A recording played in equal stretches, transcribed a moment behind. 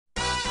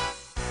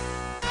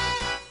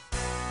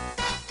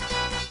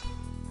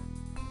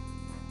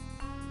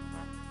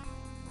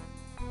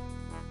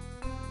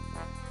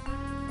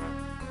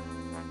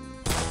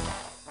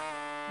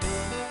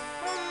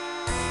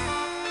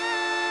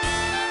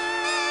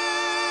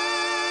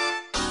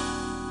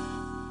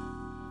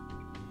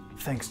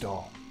Thanks,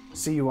 doll.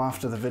 See you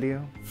after the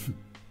video?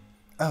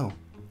 Oh,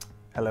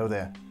 hello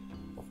there.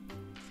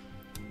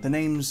 The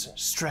name's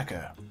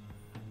Strecker.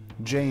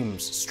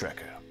 James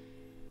Strecker.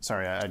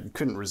 Sorry, I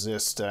couldn't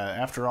resist.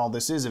 After all,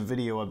 this is a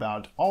video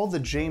about all the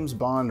James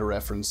Bond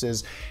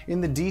references in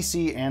the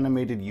DC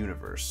animated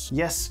universe.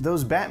 Yes,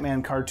 those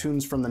Batman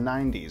cartoons from the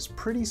 90s.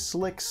 Pretty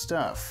slick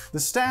stuff. The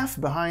staff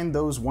behind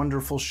those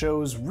wonderful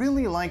shows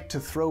really liked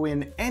to throw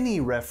in any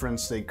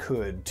reference they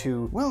could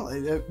to, well,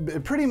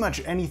 pretty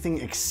much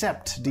anything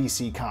except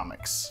DC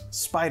Comics.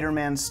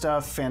 Spider-Man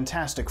stuff,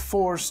 Fantastic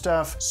Four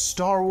stuff,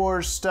 Star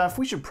Wars stuff.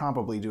 We should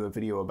probably do a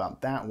video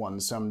about that one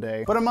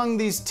someday. But among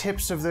these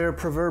tips of their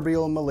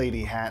proverbial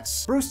lady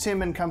hats, Bruce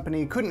Timm and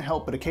company couldn't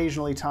help but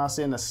occasionally toss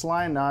in a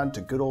sly nod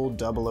to good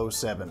old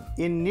 007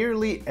 in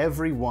nearly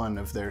every one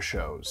of their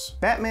shows.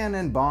 Batman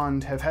and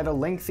Bond have had a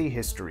lengthy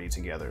history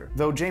together.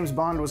 Though James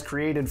Bond was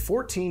created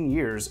 14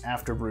 years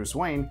after Bruce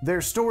Wayne,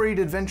 their storied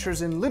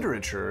adventures in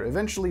literature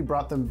eventually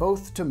brought them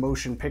both to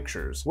motion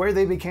pictures, where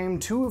they became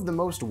two of the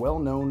most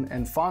well-known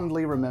and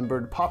fondly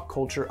remembered pop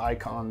culture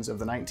icons of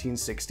the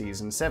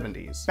 1960s and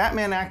 70s.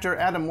 Batman actor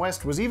Adam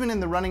West was even in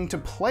the running to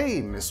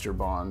play Mr.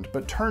 Bond,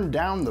 but turned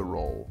down the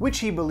role, which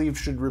he believed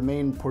should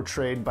remain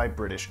portrayed by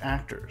British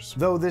actors.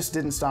 Though this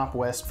didn't stop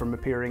West from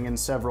appearing in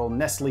several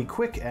Nestle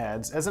Quick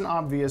ads as an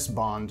obvious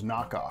Bond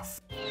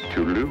knockoff.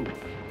 Toodaloo.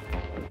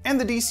 And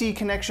the DC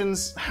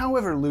connections,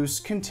 however loose,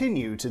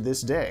 continue to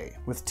this day,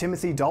 with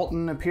Timothy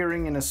Dalton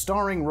appearing in a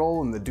starring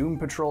role in the Doom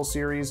Patrol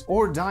series,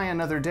 or Die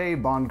Another Day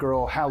Bond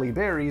girl Halle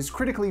Berry's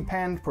critically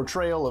panned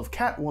portrayal of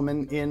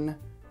Catwoman in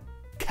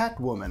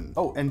Catwoman.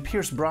 Oh, and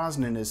Pierce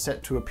Brosnan is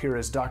set to appear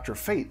as Dr.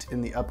 Fate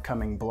in the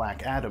upcoming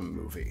Black Adam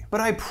movie. But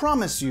I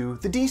promise you,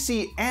 the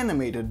DC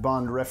animated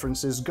Bond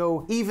references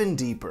go even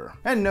deeper.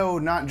 And no,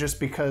 not just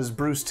because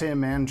Bruce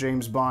Timm and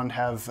James Bond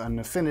have an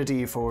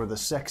affinity for the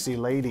sexy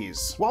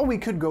ladies. While we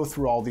could go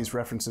through all these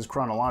references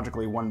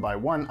chronologically one by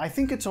one, I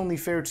think it's only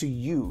fair to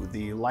you,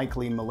 the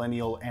likely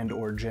millennial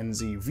and/or Gen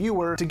Z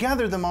viewer, to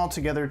gather them all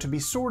together to be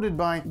sorted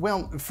by,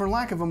 well, for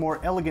lack of a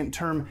more elegant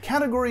term,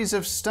 categories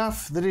of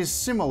stuff that is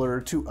similar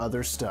to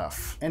other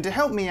stuff. And to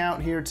help me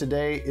out here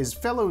today is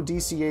fellow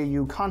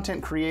DCAU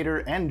content creator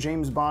and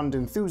James Bond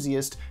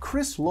enthusiast,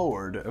 Chris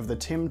Lord of the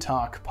Timm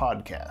Talk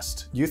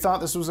podcast. You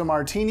thought this was a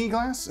martini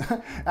glass?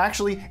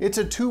 Actually, it's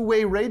a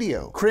two-way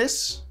radio.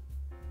 Chris?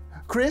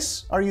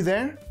 Chris, are you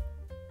there?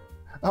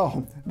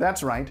 Oh,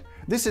 that's right.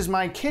 This is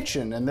my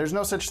kitchen, and there's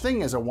no such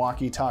thing as a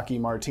walkie-talkie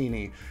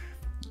martini.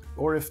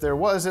 Or if there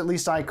was, at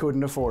least I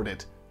couldn't afford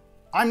it.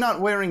 I'm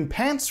not wearing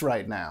pants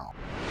right now.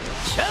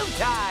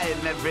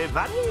 Showtime,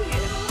 everybody!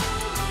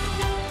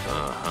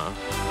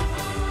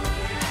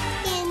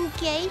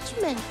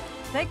 Engagement.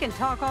 They can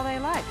talk all they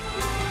like.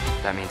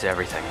 That means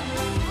everything.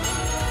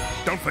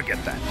 Don't forget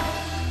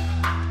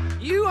that.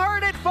 You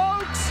heard it,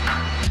 folks!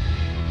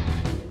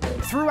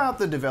 Throughout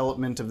the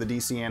development of the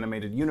DC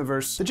animated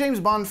universe, the James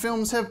Bond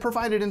films have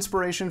provided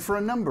inspiration for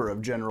a number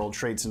of general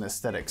traits and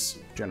aesthetics.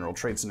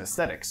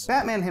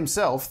 Batman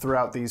himself,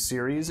 throughout these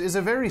series, is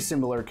a very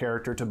similar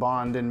character to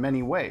Bond in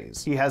many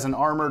ways. He has an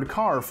armored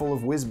car full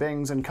of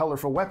whiz-bangs and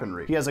colorful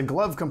weaponry. He has a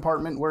glove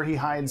compartment where he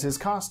hides his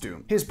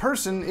costume. His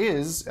person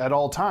is, at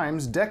all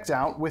times, decked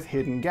out with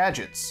hidden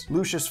gadgets.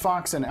 Lucius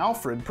Fox and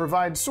Alfred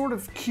provide sort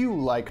of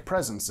Q-like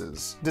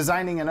presences,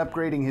 designing and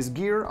upgrading his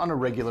gear on a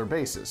regular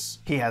basis.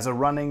 He has a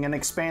running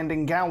and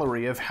expanding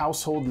gallery of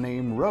household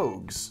name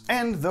rogues.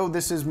 And though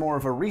this is more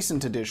of a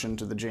recent addition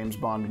to the James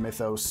Bond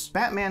mythos,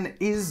 Batman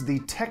is the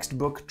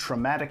textbook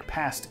traumatic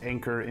past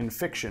anchor in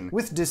fiction,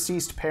 with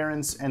deceased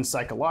parents and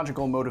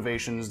psychological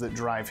motivations that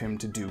drive him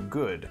to do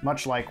good,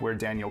 much like where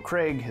Daniel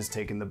Craig has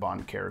taken the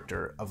Bond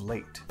character of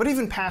late. But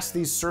even past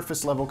these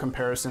surface level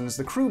comparisons,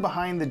 the crew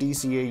behind the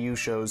DCAU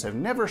shows have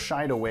never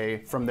shied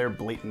away from their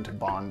blatant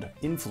Bond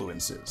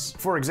influences.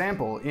 For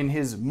example, in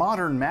his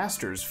Modern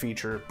Masters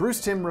feature, Bruce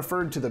Timm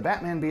referred to the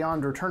Batman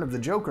Beyond Return of the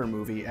Joker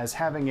movie as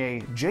having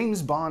a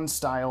James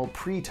Bond-style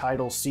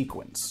pre-title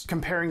sequence,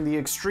 comparing the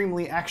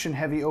extremely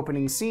action-heavy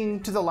opening scene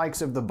to the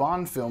likes of the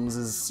Bond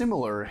films'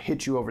 similar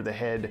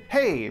hit-you-over-the-head,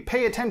 "Hey,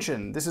 pay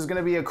attention, this is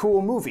gonna be a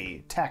cool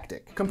movie"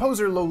 tactic.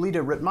 Composer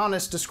Lolita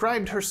Ritmanis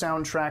described her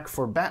soundtrack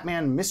for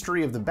Batman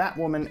Mystery of the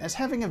Batwoman as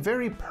having a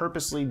very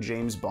purposely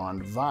James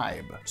Bond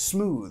vibe.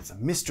 Smooth,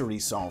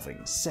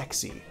 mystery-solving,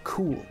 sexy,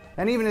 cool.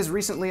 And even as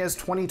recently as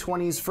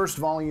 2020's first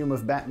volume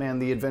of Batman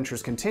The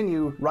Adventures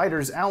Continue,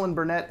 writers Alan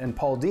Burnett and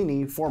Paul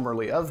Dini,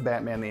 formerly of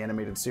Batman the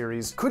Animated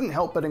Series, couldn't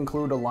help but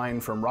include a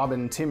line from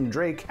Robin Tim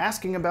Drake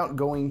asking about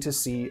going to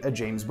see a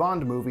James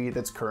Bond movie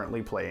that's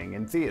currently playing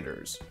in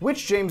theaters.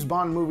 Which James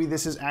Bond movie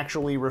this is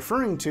actually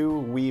referring to,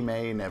 we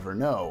may never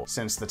know,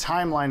 since the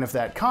timeline of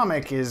that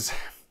comic is,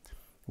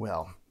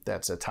 well,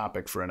 that's a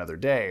topic for another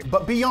day.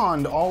 But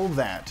beyond all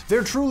that,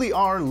 there truly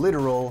are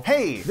literal,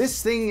 hey,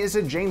 this thing is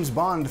a James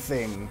Bond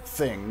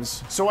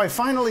things. So I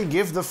finally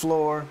give the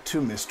floor to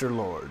Mr.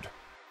 Lord.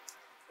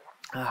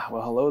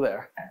 Well, hello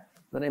there.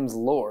 The name's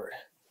Lord.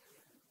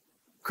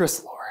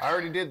 Chris Lord. I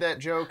already did that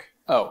joke.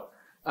 Oh,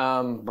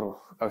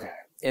 Okay.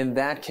 In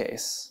that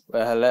case,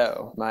 well,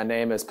 hello, my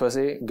name is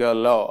Pussy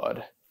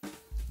Galord.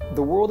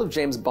 The world of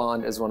James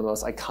Bond is one of the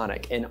most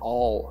iconic in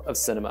all of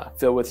cinema,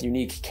 filled with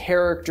unique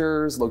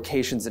characters,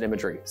 locations, and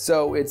imagery.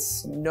 So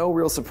it's no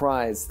real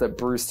surprise that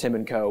Bruce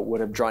Timm & Co. would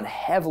have drawn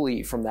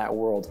heavily from that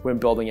world when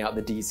building out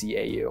the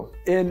DCAU.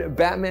 In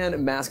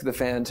Batman Mask of the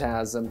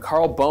Phantasm,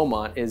 Carl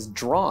Beaumont is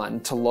drawn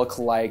to look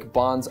like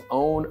Bond's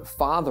own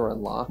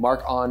father-in-law,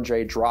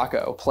 Marc-Andre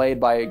Draco, played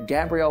by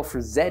Gabriel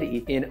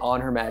Frizzetti in On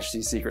Her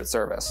Majesty's Secret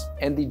Service.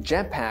 And the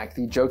jetpack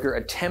the Joker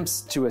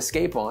attempts to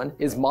escape on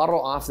is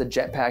modeled off the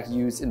jetpack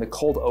used in the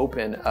cold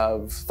open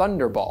of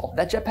Thunderball.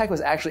 That jetpack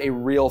was actually a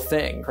real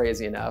thing,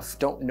 crazy enough.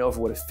 Don't know if it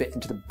would have fit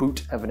into the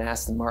boot of an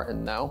Aston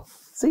Martin though.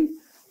 See,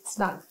 it's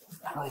not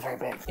really very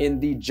big. In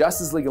the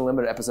Justice League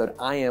Unlimited episode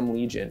I Am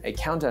Legion, a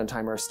countdown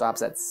timer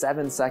stops at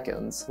 7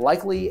 seconds,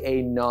 likely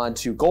a nod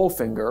to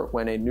Goldfinger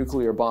when a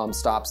nuclear bomb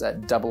stops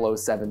at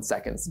 007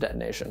 seconds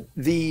detonation.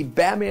 The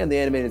Batman the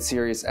Animated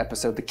Series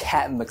episode The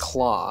Cat and the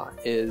Claw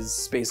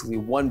is basically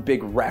one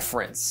big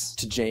reference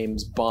to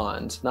James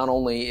Bond. Not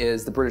only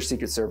is the British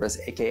Secret Service,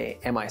 aka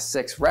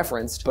MI6,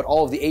 referenced, but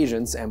all of the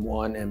agents,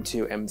 M1,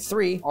 M2,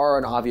 M3, are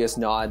an obvious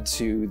nod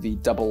to the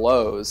double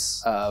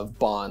O's of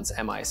Bond's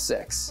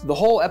MI6. The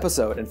whole episode,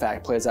 in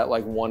fact, plays out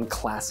like one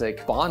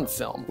classic Bond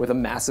film, with a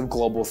massive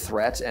global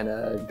threat and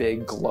a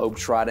big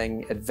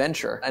globe-trotting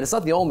adventure. And it's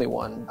not the only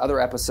one. Other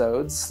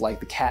episodes, like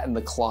The Cat and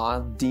the Claw,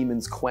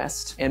 Demon's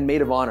Quest, and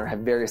Maid of Honor have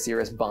very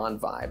serious Bond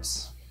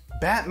vibes.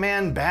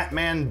 Batman,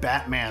 Batman,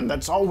 Batman.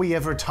 That's all we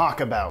ever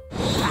talk about.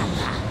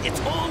 It's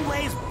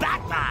always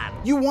Batman!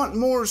 You want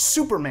more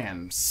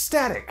Superman,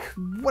 Static,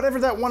 whatever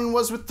that one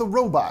was with the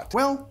robot.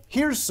 Well,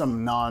 here's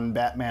some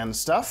non-Batman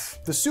stuff.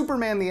 The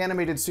Superman the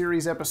Animated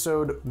Series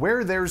episode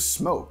Where There's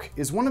Smoke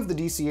is one of the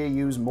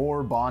DCAU's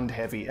more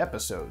Bond-heavy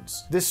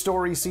episodes. This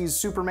story sees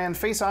Superman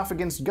face off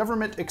against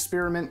government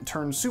experiment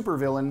turned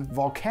supervillain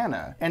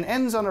Volcana, and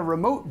ends on a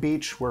remote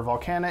beach where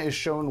Volcana is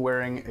shown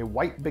wearing a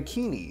white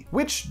bikini,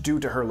 which,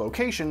 due to her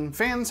location,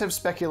 fans have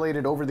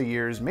speculated over the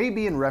years may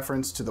be in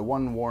reference to the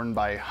one worn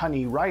by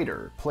Honey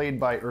Rider, played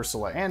by Ursula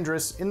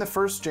Andress in the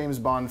first James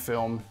Bond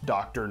film,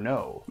 Dr.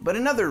 No. But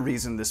another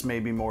reason this may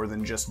be more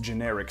than just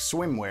generic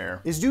swimwear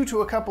is due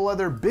to a couple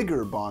other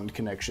bigger Bond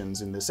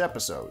connections in this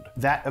episode.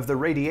 That of the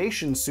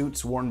radiation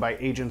suits worn by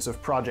agents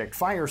of Project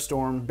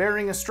Firestorm,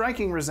 bearing a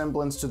striking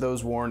resemblance to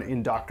those worn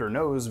in Dr.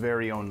 No's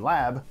very own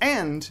lab,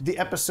 and the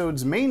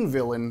episode's main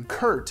villain,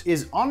 Kurt,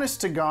 is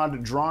honest to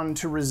God drawn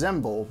to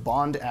resemble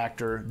Bond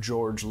actor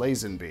George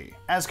Lazenby,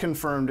 as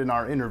confirmed in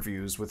our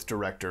interviews with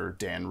director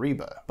Dan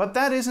Riba. But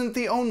that isn't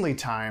the only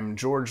time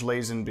George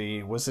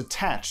Lazenby was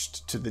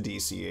attached to the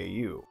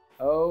DCAU.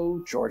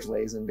 Oh, George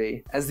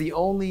Lazenby. As the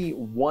only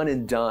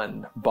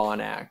one-and-done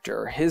Bond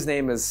actor, his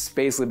name has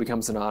basically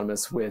become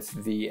synonymous with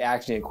the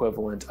acting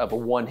equivalent of a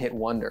one-hit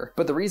wonder.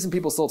 But the reason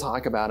people still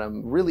talk about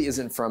him really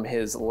isn't from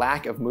his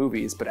lack of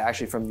movies, but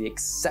actually from the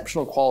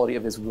exceptional quality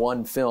of his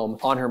one film,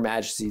 On Her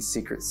Majesty's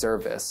Secret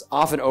Service,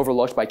 often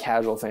overlooked by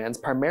casual fans,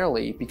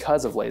 primarily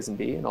because of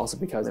Lazenby, and also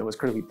because it was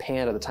critically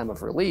panned at the time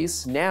of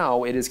release.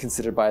 Now it is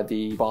considered by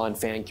the Bond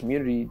fan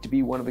community to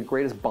be one of the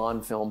greatest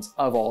Bond films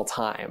of all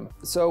time.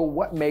 So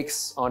what makes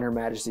On Her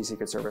Majesty's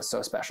Secret Service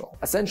so special?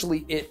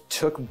 Essentially, it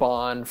took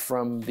Bond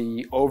from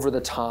the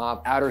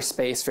over-the-top, outer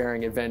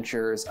spacefaring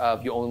adventures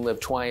of You Only Live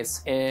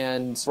Twice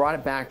and brought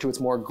it back to its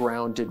more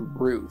grounded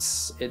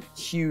roots. It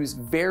hews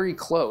very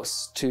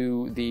close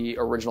to the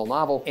original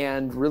novel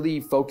and really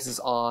focuses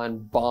on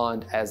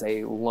Bond as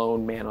a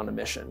lone man on a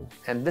mission.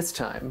 And this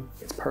time,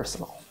 it's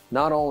personal.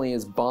 Not only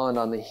is Bond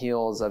on the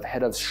heels of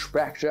head of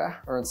Spectre,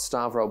 Ernst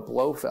Stavro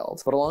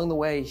Blofeld, but along the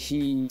way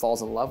he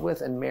falls in love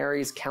with and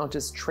marries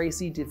Countess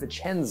Tracy de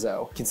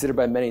Vincenzo, considered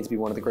by many to be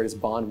one of the greatest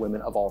Bond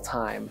women of all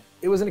time.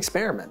 It was an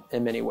experiment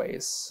in many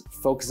ways,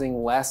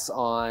 focusing less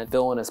on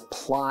villainous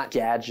plot,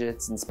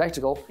 gadgets, and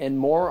spectacle, and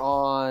more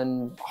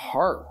on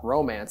heart,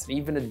 romance, and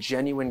even a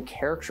genuine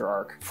character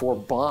arc for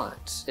Bond.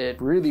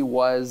 It really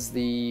was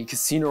the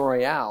Casino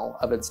Royale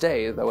of its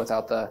day, though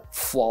without the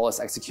flawless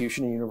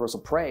execution and universal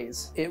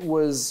praise. It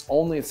was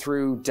only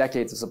through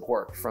decades of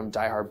support from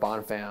diehard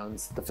Bond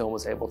fans that the film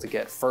was able to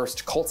get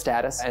first cult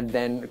status, and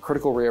then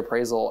critical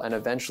reappraisal, and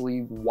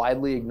eventually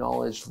widely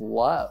acknowledged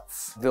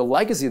love. The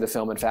legacy of the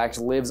film, in fact,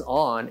 lives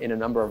on in a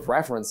number of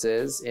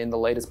references in the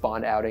latest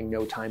Bond outing,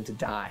 No Time to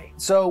Die.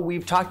 So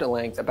we've talked at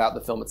length about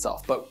the film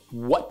itself, but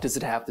what does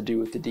it have to do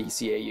with the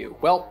DCAU?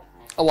 Well,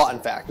 a lot, in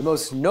fact. The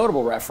most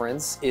notable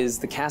reference is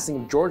the casting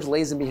of George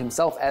Lazenby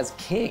himself as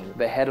King,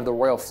 the head of the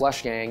Royal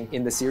Flush Gang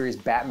in the series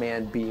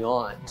Batman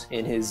Beyond.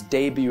 In his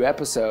debut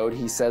episode,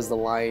 he says the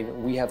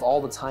line, "We have all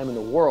the time in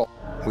the world."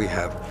 We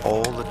have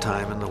all the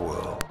time in the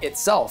world.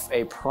 Itself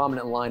a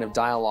prominent line of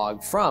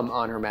dialogue from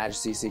On Her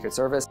Majesty's Secret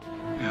Service.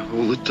 We have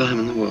all the time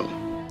in the world.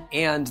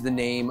 and the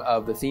name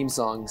of the theme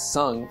song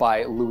sung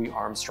by Louis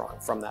Armstrong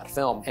from that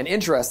film. And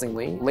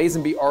interestingly,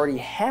 Lazenby already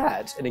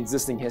had an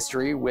existing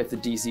history with the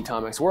DC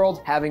Comics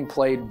world, having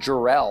played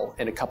Jor-El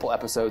in a couple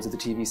episodes of the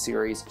TV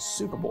series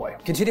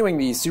Superboy. Continuing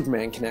the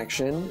Superman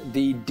connection,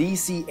 the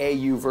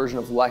DCAU version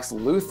of Lex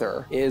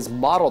Luthor is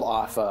modeled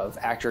off of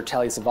actor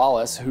Telly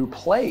Savalas, who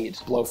played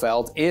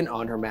Blofeld in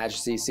On Her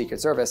Majesty's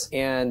Secret Service,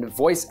 and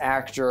voice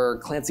actor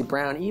Clancy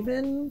Brown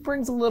even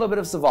brings a little bit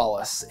of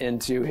Savalas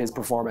into his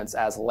performance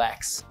as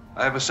Lex.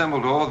 I have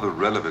assembled all the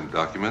relevant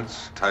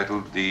documents,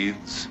 title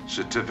deeds,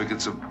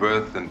 certificates of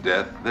birth and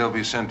death. They'll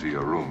be sent to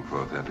your room for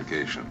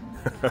authentication.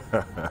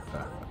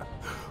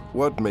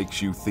 What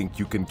makes you think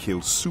you can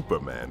kill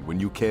Superman when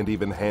you can't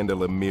even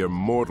handle a mere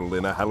mortal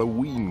in a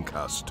Halloween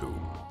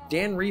costume?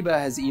 Dan Riba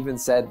has even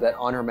said that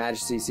On Her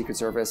Majesty's Secret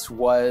Service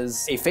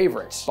was a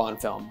favorite Bond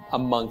film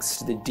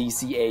amongst the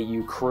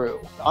DCAU crew.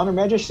 On Her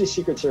Majesty's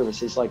Secret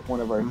Service is like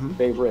one of our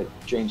favorite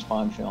James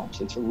Bond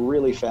films. It's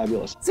really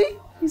fabulous. See?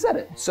 He said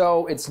it.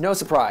 So it's no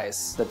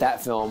surprise that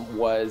that film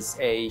was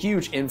a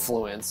huge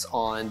influence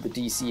on the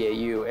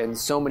DCAU, and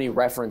so many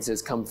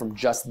references come from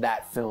just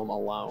that film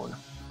alone.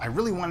 I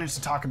really wanted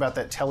to talk about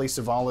that Telly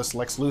Savalas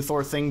Lex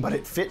Luthor thing, but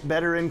it fit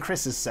better in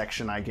Chris's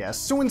section, I guess.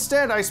 So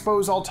instead, I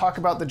suppose I'll talk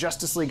about the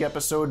Justice League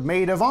episode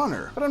Maid of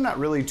Honor. But I'm not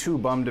really too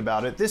bummed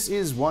about it. This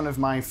is one of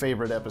my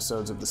favorite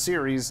episodes of the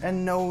series,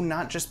 and no,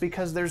 not just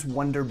because there's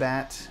Wonder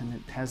Bat, and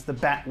it has the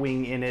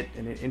Batwing in it,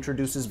 and it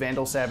introduces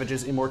Vandal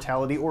Savage's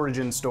immortality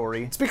origin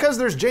story. It's because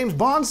there's James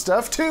Bond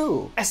stuff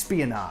too!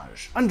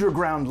 Espionage,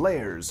 underground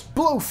layers,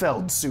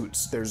 Blofeld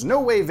suits. There's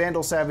no way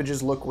Vandal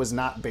Savage's look was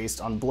not based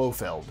on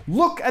Blofeld.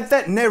 Look at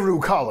that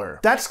Nehru collar.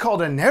 That's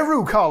called a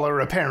Nehru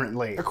collar,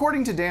 apparently.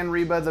 According to Dan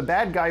Riba, the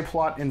bad guy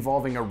plot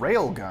involving a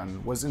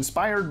railgun was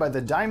inspired by the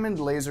diamond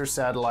laser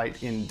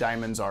satellite in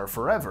Diamonds Are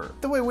Forever.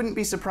 Though I wouldn't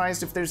be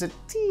surprised if there's a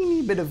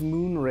teeny bit of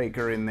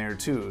Moonraker in there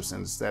too,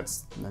 since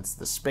that's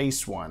the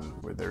space one,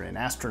 where they're in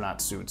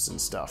astronaut suits and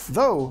stuff.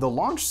 Though, the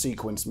launch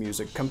sequence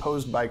music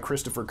composed by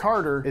Christopher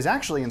Carter is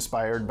actually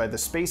inspired by the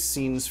space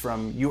scenes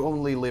from You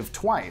Only Live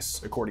Twice,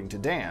 according to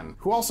Dan,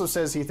 who also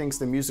says he thinks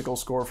the musical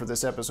score for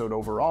this episode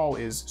overall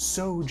is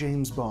so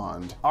James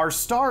Bond. Our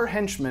star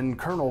henchman,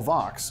 Colonel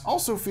Vox,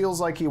 also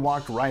feels like he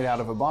walked right out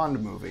of a Bond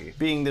movie,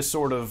 being this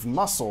sort of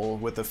muscle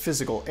with a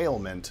physical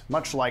ailment,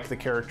 much like the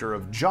character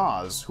of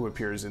Jaws, who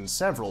appears in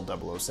several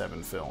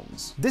 007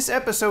 films. This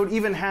episode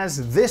even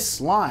has this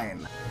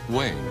line.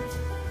 Wayne.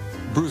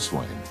 Bruce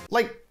Wayne.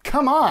 Like,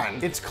 come on!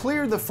 It's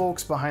clear the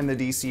folks behind the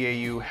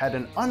DCAU had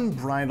an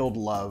unbridled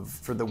love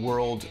for the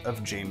world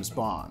of James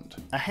Bond,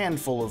 a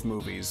handful of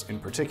movies in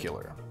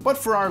particular. But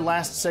for our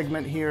last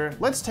segment here,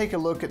 let's take a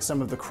look at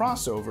some of the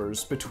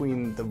crossovers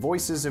between the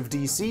voices of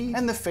DC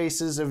and the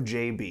faces of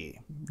JB.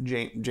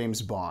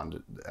 James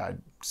Bond.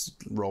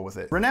 Roll with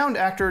it. Renowned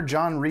actor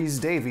John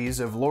Rhys-Davies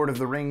of Lord of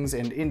the Rings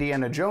and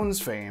Indiana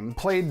Jones fame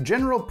played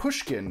General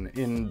Pushkin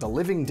in The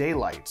Living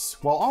Daylights,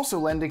 while also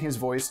lending his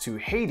voice to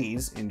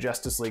Hades in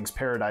Justice League's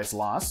Paradise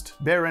Lost,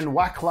 Baron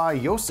Wakla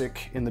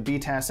Yosik in the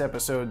BTAS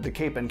episode The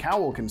Cape and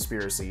Cowl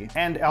Conspiracy,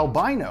 and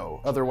Albino,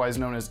 otherwise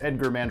known as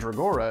Edgar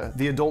Mandragora,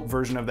 the adult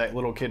version of that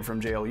little kid from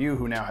JLU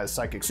who now has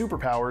psychic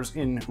superpowers,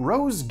 in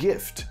Rose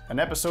Gift, an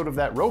episode of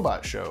that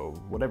robot show,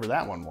 whatever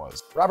that one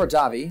was. Robert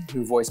Davi,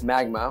 who voiced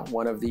Magma,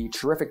 one of the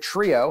terrific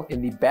trio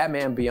in the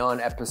Batman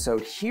Beyond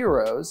episode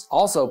Heroes,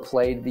 also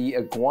played the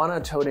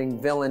iguana-toting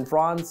villain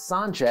Franz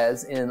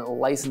Sanchez in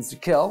License to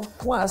Kill.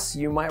 Plus,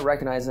 you might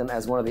recognize him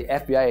as one of the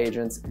FBI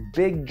agents,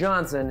 Big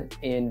Johnson,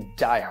 in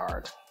Die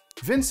Hard.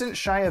 Vincent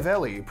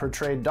Schiavelli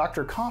portrayed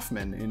Dr.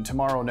 Kaufman in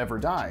Tomorrow Never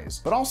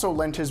Dies, but also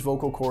lent his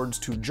vocal cords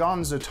to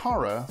John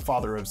Zatara,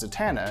 father of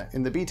Zatanna,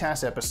 in the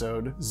BTAS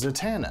episode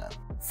Zatanna.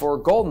 For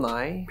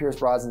GoldenEye, Pierce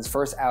Brosnan's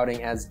first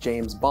outing as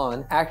James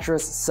Bond,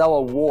 actress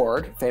Sella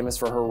Ward, famous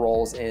for her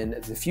roles in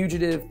The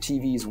Fugitive,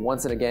 TV's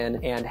Once and Again,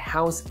 and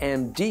House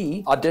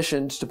MD,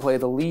 auditioned to play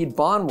the lead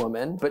Bond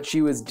woman, but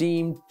she was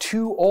deemed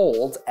too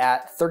old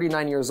at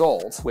 39 years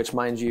old, which,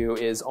 mind you,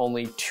 is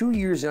only 2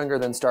 years younger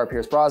than star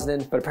Pierce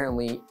Brosnan, but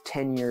apparently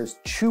 10 years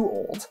too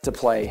old to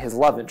play his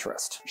love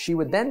interest. She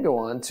would then go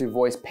on to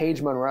voice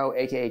Paige Monroe,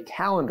 aka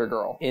Calendar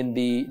Girl, in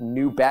the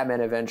new Batman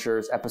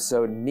Adventures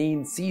episode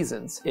Mean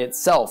Seasons,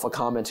 itself a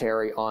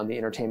commentary on the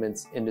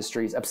entertainment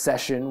industry's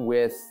obsession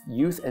with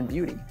youth and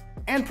beauty.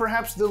 And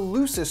perhaps the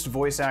loosest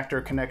voice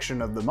actor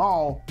connection of them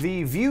all,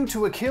 the View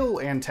to a Kill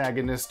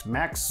antagonist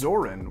Max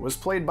Zorin was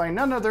played by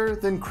none other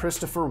than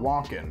Christopher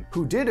Walken,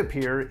 who did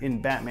appear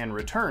in Batman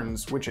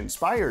Returns, which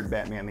inspired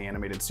Batman the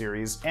Animated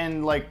Series,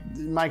 and like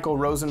Michael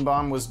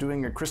Rosenbaum was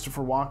doing a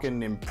Christopher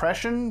Walken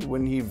impression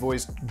when he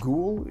voiced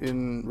Ghoul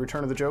in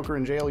Return of the Joker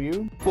in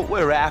JLU. What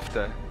we're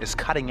after is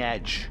cutting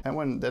edge. That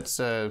one,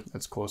 that's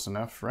close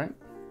enough, right?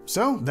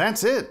 So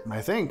that's it,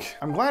 I think.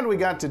 I'm glad we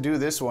got to do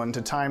this one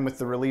to time with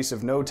the release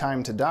of No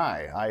Time to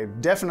Die. I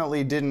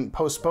definitely didn't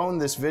postpone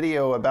this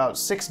video about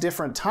 6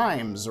 different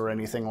times or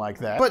anything like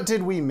that. But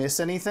did we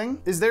miss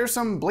anything? Is there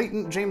some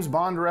blatant James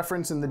Bond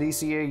reference in the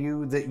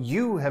DCAU that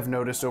you have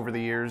noticed over the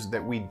years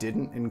that we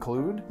didn't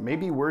include?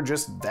 Maybe we're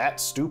just that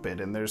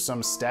stupid and there's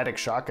some Static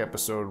Shock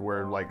episode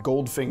where like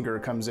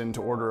Goldfinger comes in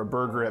to order a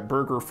burger at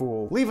Burger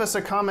Fool. Leave us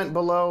a comment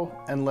below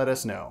and let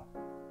us know.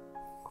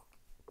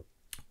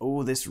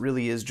 Oh, this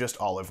really is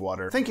just olive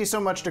water. Thank you so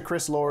much to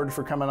Chris Lord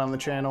for coming on the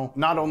channel.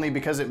 Not only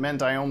because it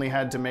meant I only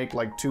had to make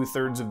like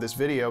 2/3 of this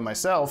video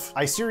myself,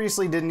 I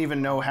seriously didn't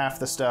even know half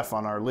the stuff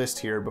on our list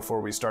here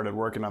before we started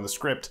working on the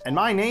script. And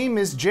my name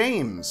is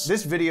James.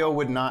 This video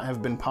would not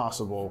have been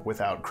possible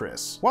without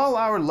Chris. While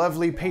our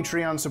lovely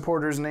Patreon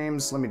supporters'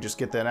 names, let me just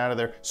get that out of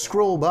there,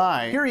 scroll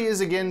by, here he is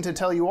again to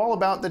tell you all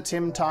about the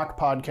Timm Talk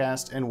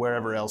podcast and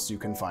wherever else you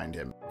can find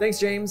him. Thanks,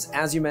 James.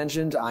 As you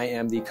mentioned, I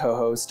am the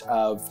co-host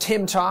of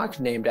Timm Talk,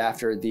 named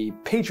after the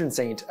patron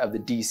saint of the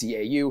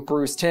DCAU,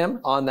 Bruce Timm.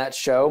 On that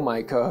show,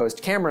 my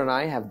co-host Cameron and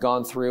I have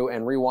gone through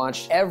and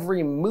rewatched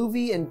every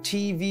movie and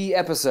TV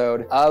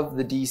episode of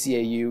the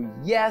DCAU,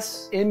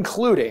 yes,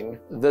 including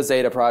the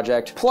Zeta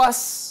Project,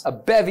 plus a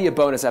bevy of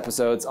bonus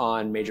episodes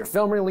on major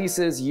film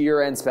releases,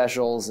 year-end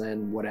specials,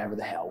 and whatever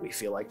the hell we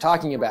feel like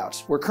talking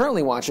about. We're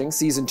currently watching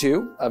season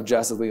 2 of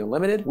Justice League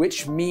Unlimited,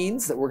 which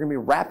means that we're gonna be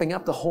wrapping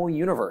up the whole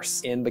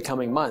universe in the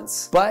coming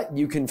months. But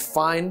you can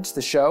find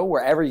the show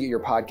wherever you get your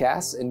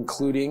podcasts,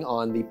 including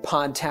on the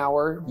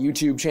Podtower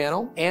YouTube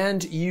channel.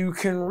 And you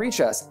can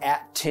reach us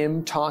at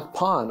Timm Talk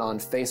Pond on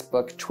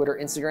Facebook, Twitter,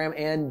 Instagram,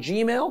 and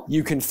Gmail.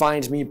 You can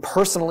find me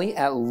personally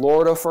at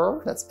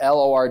Lordopher, that's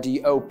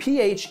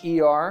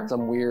Lordopher,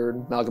 some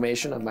weird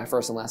amalgamation of my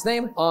first and last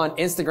name, on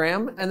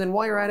Instagram. And then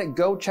while you're at it,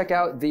 go check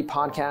out the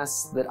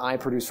podcasts that I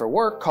produce for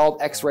work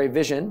called X-Ray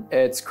Vision.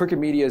 It's Crooked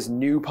Media's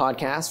new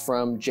podcast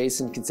from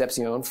Jason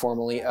Concepcion,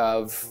 formerly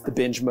of the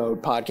Binge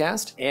Mode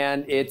podcast.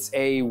 And it's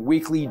a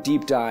weekly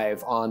deep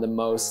dive on the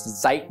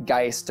most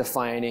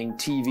zeitgeist-defining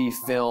TV,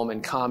 film,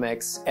 and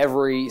comics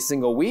every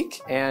single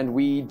week. And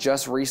we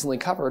just recently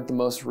covered the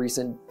most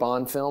recent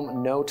Bond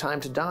film, No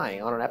Time to Die,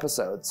 on an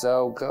episode.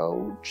 So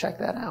go check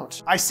that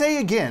out. I say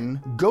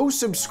again, go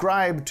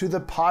subscribe to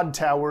the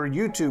Podtower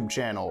YouTube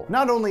channel.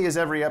 Not only is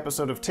every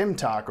episode of Timm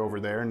Talk over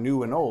there,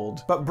 new and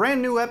old, but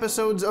brand new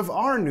episodes of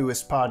our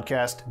newest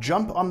podcast,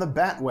 Jump on the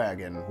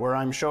Batwagon, where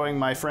I'm showing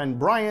my friend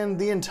Brian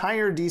the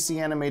entire DC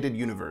animated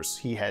universe.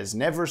 He has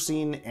never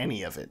seen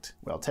any of it.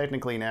 Well,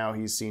 technically now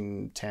he's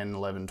seen 10,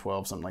 11,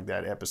 12, something like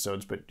that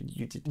episodes, but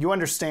you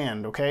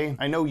understand, okay?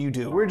 I know you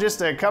do. We're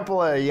just a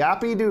couple of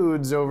yappy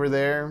dudes over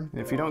there.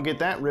 If you don't get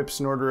that rip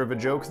snorter of a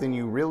joke, then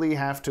you really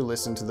have to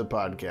listen to the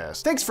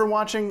podcast. Thanks for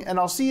watching, and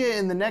I'll see you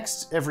in the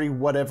next every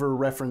whatever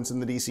reference in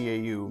the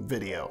DCAU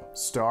video.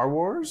 Star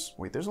Wars?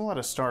 Wait, there's a lot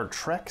of Star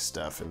Trek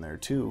stuff in there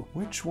too.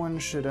 Which one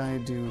should I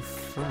do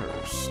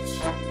first?